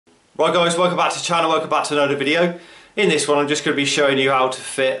Right guys, welcome back to the channel, welcome back to another video. In this one I'm just going to be showing you how to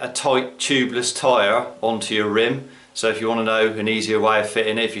fit a tight tubeless tyre onto your rim. So if you want to know an easier way of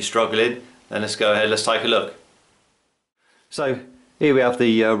fitting it if you're struggling, then let's go ahead, let's take a look. So here we have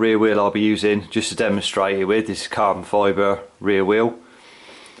the rear wheel I'll be using just to demonstrate it with. This is carbon fibre rear wheel.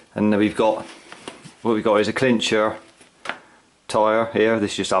 And then what we've got is a clincher tyre here.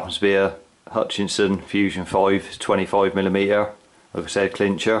 This just happens to be a Hutchinson Fusion 5 25mm. Like I said,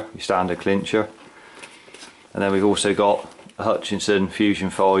 clincher, your standard clincher. And then we've also got a Hutchinson Fusion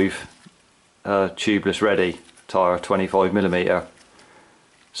 5 tubeless ready tyre, 25mm.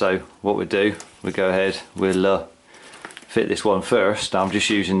 So what we'll do, we'll go ahead, we'll fit this one first. Now I'm just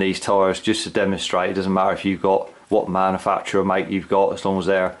using these tyres just to demonstrate. It doesn't matter if you've got what manufacturer or make you've got, as long as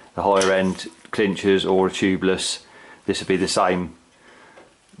they're the higher end clinchers or a tubeless, this will be the same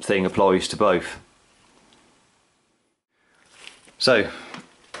thing, applies to both. So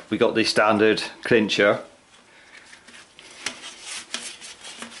we got the standard clincher.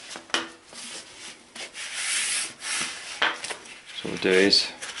 So what we'll do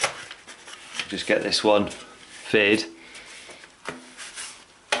is just get this one fitted.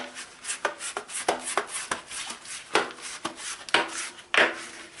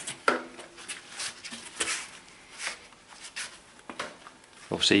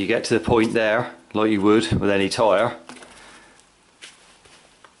 Obviously you get to the point there like you would with any tyre,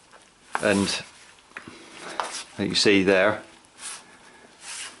 and like you see there,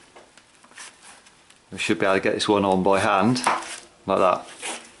 we should be able to get this one on by hand like that.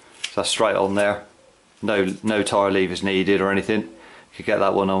 So that's straight on there, no tyre levers needed or anything. You could get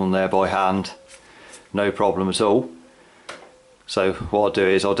that one on there by hand, no problem at all. So what I'll do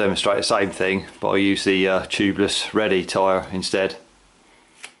is I'll demonstrate the same thing, but I'll use the tubeless ready tyre instead.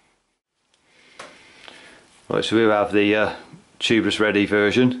 Right, so we have the tubeless ready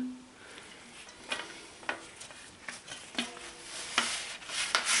version.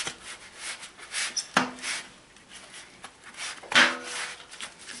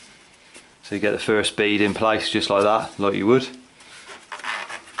 So you get the first bead in place just like that, like you would.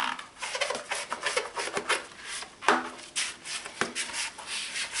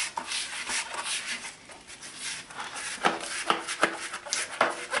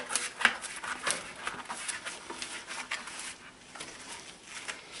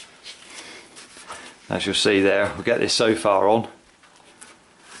 As you'll see there, we'll get this so far on,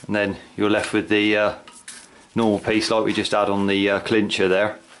 and then you're left with the normal piece like we just had on the clincher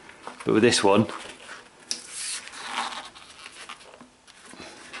there. But with this one,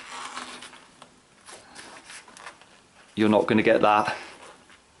 you're not going to get that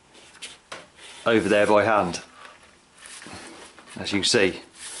over there by hand. As you can see,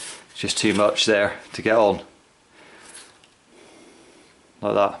 it's just too much there to get on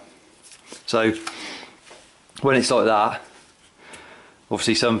like that. So when it's like that,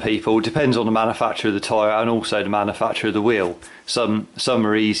 obviously some people, depends on the manufacturer of the tyre and also the manufacturer of the wheel. Some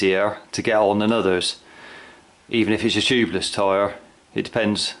are easier to get on than others. Even if it's a tubeless tyre, it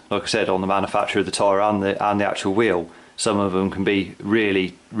depends, like I said, on the manufacturer of the tyre and the actual wheel. Some of them can be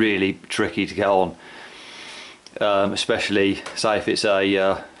really tricky to get on, especially say if it's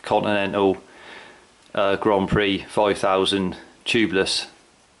a Continental Grand Prix 5000 tubeless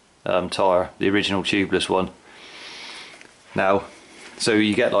tyre, the original tubeless one. Now, so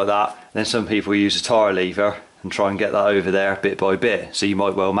you get like that, then some people use a tyre lever and try and get that over there bit by bit. So you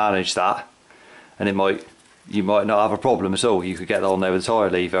might well manage that, and you might not have a problem at all. You could get that on there with a tyre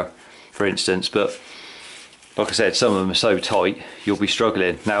lever, for instance. But like I said, some of them are so tight you'll be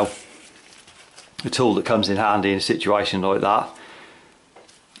struggling. Now, a tool that comes in handy in a situation like that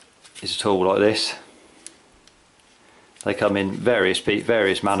is a tool like this. They come in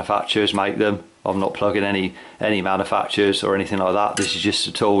various manufacturers make them. I'm not plugging any manufacturers or anything like that. This is just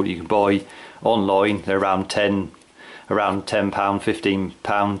a tool you can buy online. They're around £10,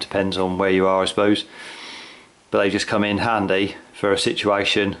 £15, depends on where you are, I suppose. But they just come in handy for a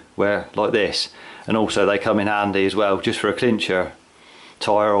situation where like this, and also they come in handy as well just for a clincher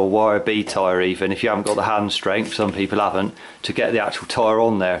tyre or wire bead tyre. Even if you haven't got the hand strength, some people haven't, to get the actual tyre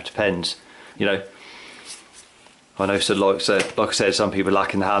on there. It depends, you know. I know, so like I said, some people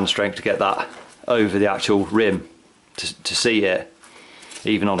lacking the hand strength to get that over the actual rim to see it,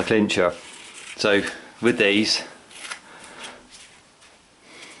 even on a clincher. So with these,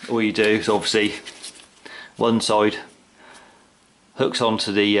 all you do is obviously one side hooks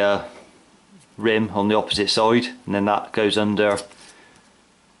onto the rim on the opposite side, and then that goes under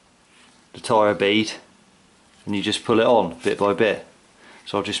the tyre bead, and you just pull it on bit by bit.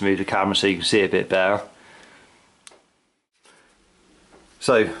 So I'll just move the camera so you can see it a bit better.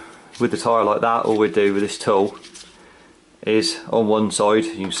 So with the tyre like that, all we do with this tool is on one side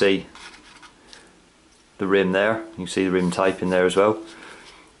you can see the rim there, you can see the rim tape in there as well.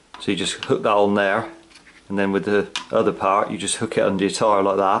 So you just hook that on there, and then with the other part you just hook it under your tyre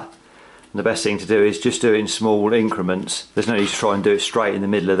like that. And the best thing to do is just do it in small increments. There's no need to try and do it straight in the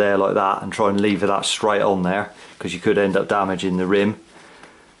middle of there like that and try and lever that straight on there, because you could end up damaging the rim.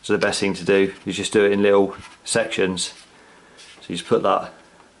 So the best thing to do is just do it in little sections. So you just put that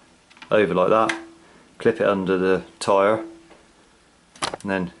over like that, clip it under the tyre, and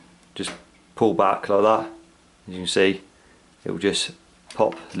then just pull back like that. As you can see, it will just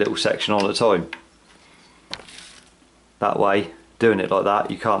pop a little section on at a time. That way, doing it like that,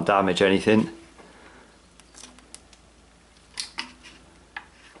 you can't damage anything.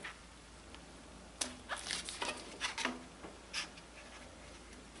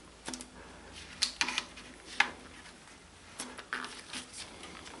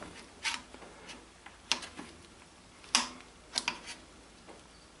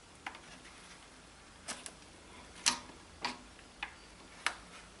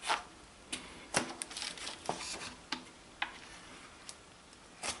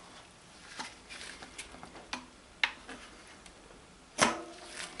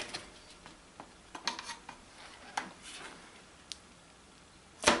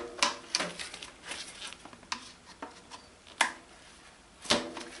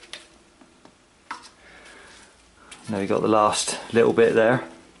 Now you've got the last little bit there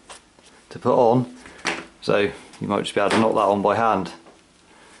to put on, so you might just be able to knock that on by hand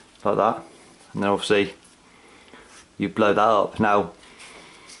like that, and then obviously you blow that up. Now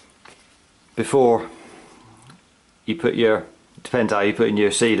before you put your, depends how you're putting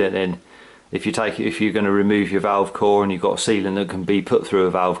your sealant in. If you're going to remove your valve core and you've got a sealant that can be put through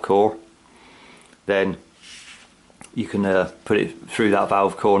a valve core, then you can put it through that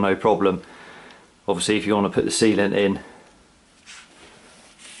valve core, no problem. Obviously if you want to put the sealant in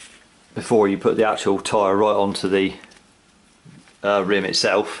before you put the actual tyre right onto the rim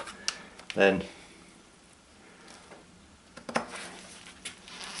itself, then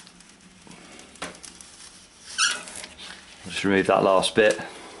just remove that last bit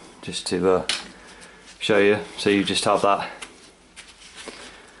just to show you. So you just have that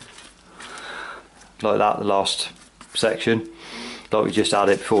like that, the last section, like we just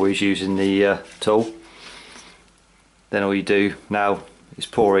added before we was using the tool. Then all you do now is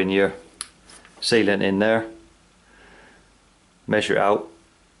pour in your sealant in there, measure it out,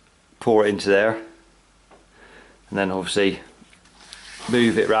 pour it into there, and then obviously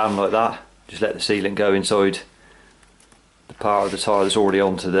move it round like that. Just let the sealant go inside the part of the tyre that's already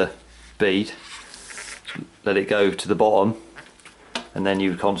onto the bead, let it go to the bottom, and then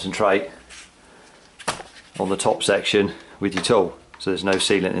you concentrate on the top section with your tool, so there's no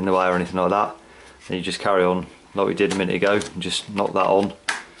sealant in the way or anything like that. Then you just carry on like we did a minute ago and just knock that on.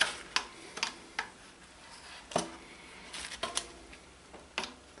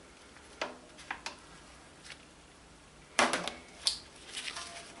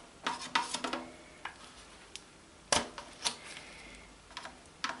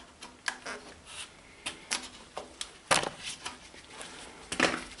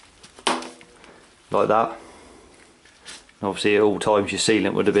 Like that. Obviously at all times your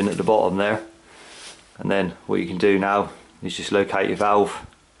sealant would have been at the bottom there, and then what you can do now is just locate your valve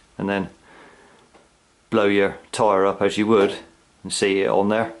and then blow your tyre up as you would and see it on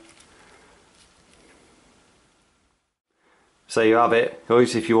there. So you have it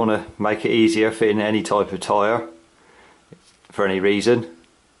guys. If you want to make it easier fitting any type of tyre for any reason,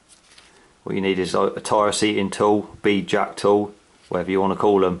 what you need is a tyre seating tool, bead jack tool, whatever you want to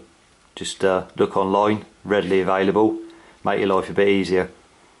call them. Just look online, readily available, make your life a bit easier.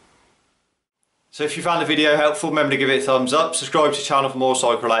 So if you found the video helpful, remember to give it a thumbs up, subscribe to the channel for more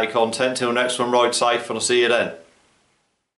cycle related content. Till next one, ride safe and I'll see you then.